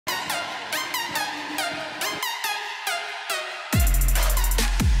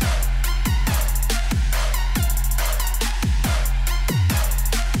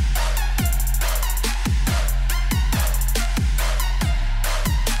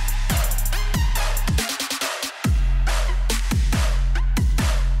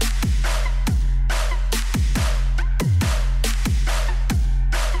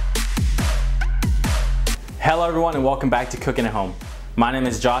Hello everyone and welcome back to Cooking at Home. My name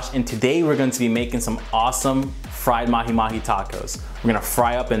is Josh and today we're going to be making some awesome fried Mahi Mahi tacos. We're going to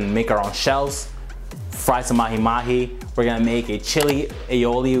fry up and make our own shells, fry some Mahi Mahi. We're going to make a chili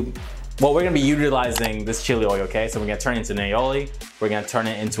aioli. Well, we're going to be utilizing this chili oil, okay? So we're going to turn it into an aioli. We're going to turn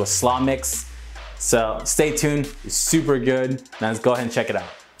it into a slaw mix. So stay tuned, it's super good. Now let's go ahead and check it out.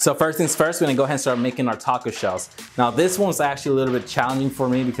 So first things first, we're going to go ahead and start making our taco shells. Now this one's actually a little bit challenging for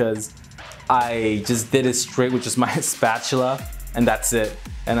me because I just did it straight with just my spatula and that's it.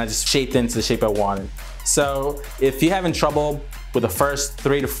 And I just shaped it into the shape I wanted. So if you're having trouble with the first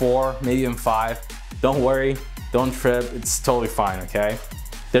 3 to 4, maybe even 5, don't worry, don't trip, it's totally fine, okay?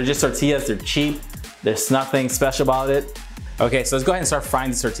 They're just tortillas, they're cheap, there's nothing special about it. Okay, so let's go ahead and start frying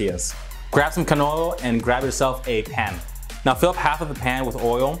these tortillas. Grab some canola oil and grab yourself a pan. Now fill up half of the pan with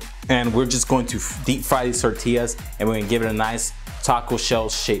oil and we're just going to deep fry these tortillas and we're gonna give it a nice taco shell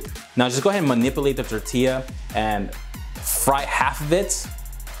shape. Now just go ahead and manipulate the tortilla and fry half of it,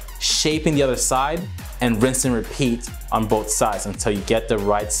 shaping the other side, and rinse and repeat on both sides until you get the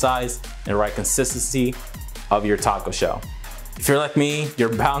right size and the right consistency of your taco shell. If you're like me, you're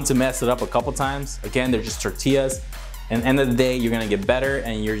bound to mess it up a couple times. Again, they're just tortillas. And at the end of the day, you're gonna get better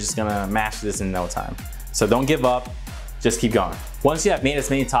and you're just gonna master this in no time. So don't give up, just keep going. Once you have made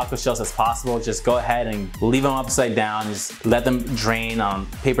as many taco shells as possible, just go ahead and leave them upside down. Just let them drain on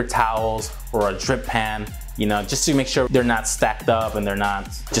paper towels or a drip pan, you know, just to make sure they're not stacked up and they're not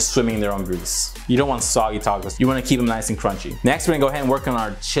just swimming in their own grease. You don't want soggy tacos. You wanna keep them nice and crunchy. Next, we're gonna go ahead and work on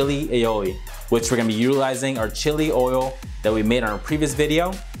our chili aioli, which we're gonna be utilizing our chili oil that we made on our previous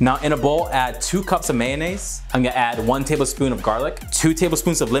video. Now in a bowl, add 2 cups of mayonnaise. I'm gonna add 1 tablespoon of garlic, 2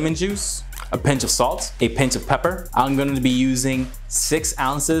 tablespoons of lemon juice, a pinch of salt, a pinch of pepper. I'm going to be using 6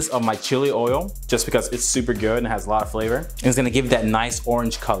 ounces of my chili oil just because it's super good and has a lot of flavor. And it's gonna give it that nice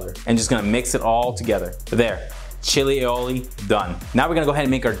orange color. And just gonna mix it all together. There, chili aioli done. Now we're gonna go ahead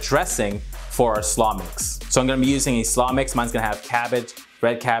and make our dressing for our slaw mix. So I'm gonna be using a slaw mix. Mine's gonna have cabbage,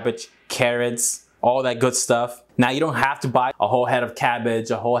 red cabbage, carrots, all that good stuff. Now you don't have to buy a whole head of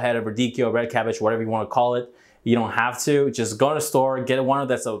cabbage, a whole head of radicchio, red cabbage, whatever you wanna call it. You don't have to, just go to the store, get one of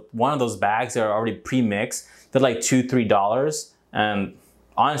those bags that are already pre-mixed. They're like $2, $3. And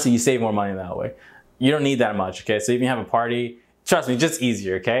honestly, you save more money that way. You don't need that much, okay? So if you have a party, trust me, just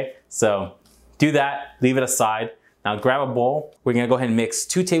easier, okay? So do that, leave it aside. Now grab a bowl. We're gonna go ahead and mix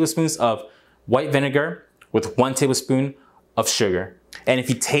 2 tablespoons of white vinegar with 1 tablespoon of sugar. And if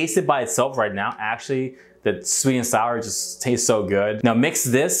you taste it by itself right now, actually, the sweet and sour just tastes so good. Now mix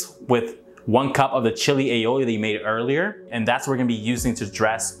this with 1 cup of the chili aioli that you made earlier, and that's what we're gonna be using to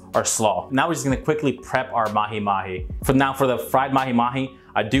dress our slaw. Now we're just gonna quickly prep our Mahi Mahi. For the fried Mahi Mahi,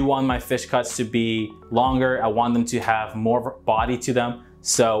 I do want my fish cuts to be longer. I want them to have more body to them.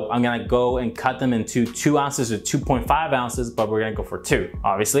 So I'm gonna go and cut them into 2 ounces or 2.5 ounces, but we're gonna go for 2,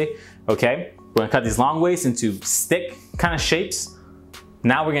 obviously, okay? We're gonna cut these long ways into stick kind of shapes.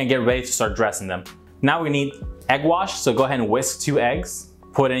 Now we're gonna get ready to start dressing them. Now we need egg wash, so go ahead and whisk 2 eggs.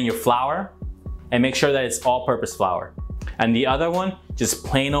 Put in your flour and make sure that it's all-purpose flour. And the other one, just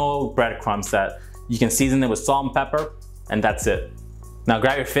plain old breadcrumbs that you can season it with salt and pepper, and that's it. Now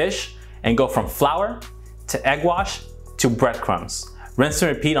grab your fish and go from flour to egg wash to breadcrumbs. Rinse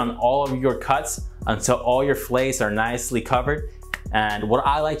and repeat on all of your cuts until all your fillets are nicely covered. And what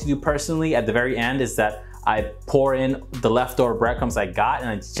I like to do personally at the very end is that I pour in the leftover breadcrumbs I got and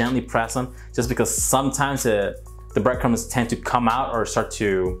I gently press them just because sometimes the breadcrumbs tend to come out or start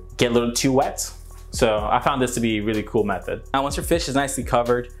to get a little too wet. So I found this to be a really cool method. Now once your fish is nicely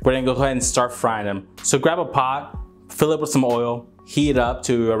covered, we're gonna go ahead and start frying them. So grab a pot, fill it with some oil, heat it up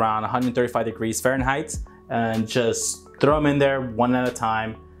to around 135 degrees Fahrenheit, and just throw them in there one at a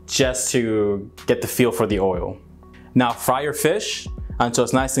time just to get the feel for the oil. Now fry your fish until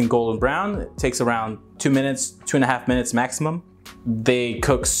it's nice and golden brown. It takes around 2 minutes, 2.5 minutes maximum. They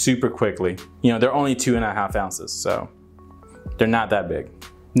cook super quickly. You know, they're only 2.5 ounces, so they're not that big.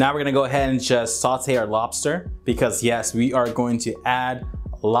 Now we're gonna go ahead and just saute our lobster because yes, we are going to add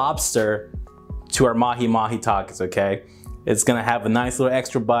lobster to our Mahi Mahi tacos, okay? It's gonna have a nice little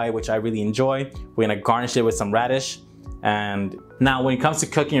extra bite, which I really enjoy. We're gonna garnish it with some radish. And now when it comes to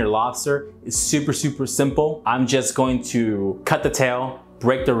cooking your lobster, it's super, super simple. I'm just going to cut the tail,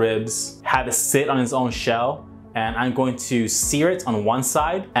 break the ribs, have it sit on its own shell, and I'm going to sear it on one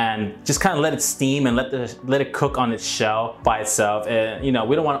side and just kind of let it steam and let it cook on its shell by itself. And you know,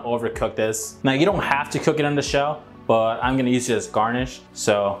 we don't want to overcook this. Now you don't have to cook it on the shell, but I'm gonna use it as garnish,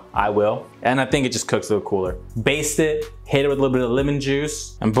 so I will. And I think it just cooks a little cooler. Baste it, hit it with a little bit of lemon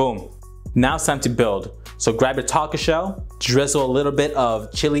juice, and boom. Now it's time to build. So grab your taco shell, drizzle a little bit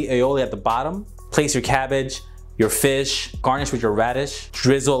of chili aioli at the bottom, place your cabbage, your fish, garnish with your radish,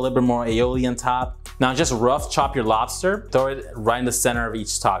 drizzle a little bit more aioli on top. Now just rough chop your lobster, throw it right in the center of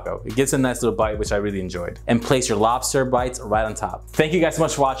each taco. It gives a nice little bite, which I really enjoyed. And place your lobster bites right on top. Thank you guys so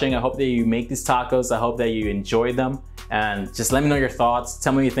much for watching. I hope that you make these tacos. I hope that you enjoy them. And just let me know your thoughts.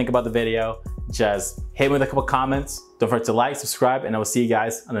 Tell me what you think about the video. Just hit me with a couple comments. Don't forget to like, subscribe, and I will see you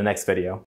guys on the next video.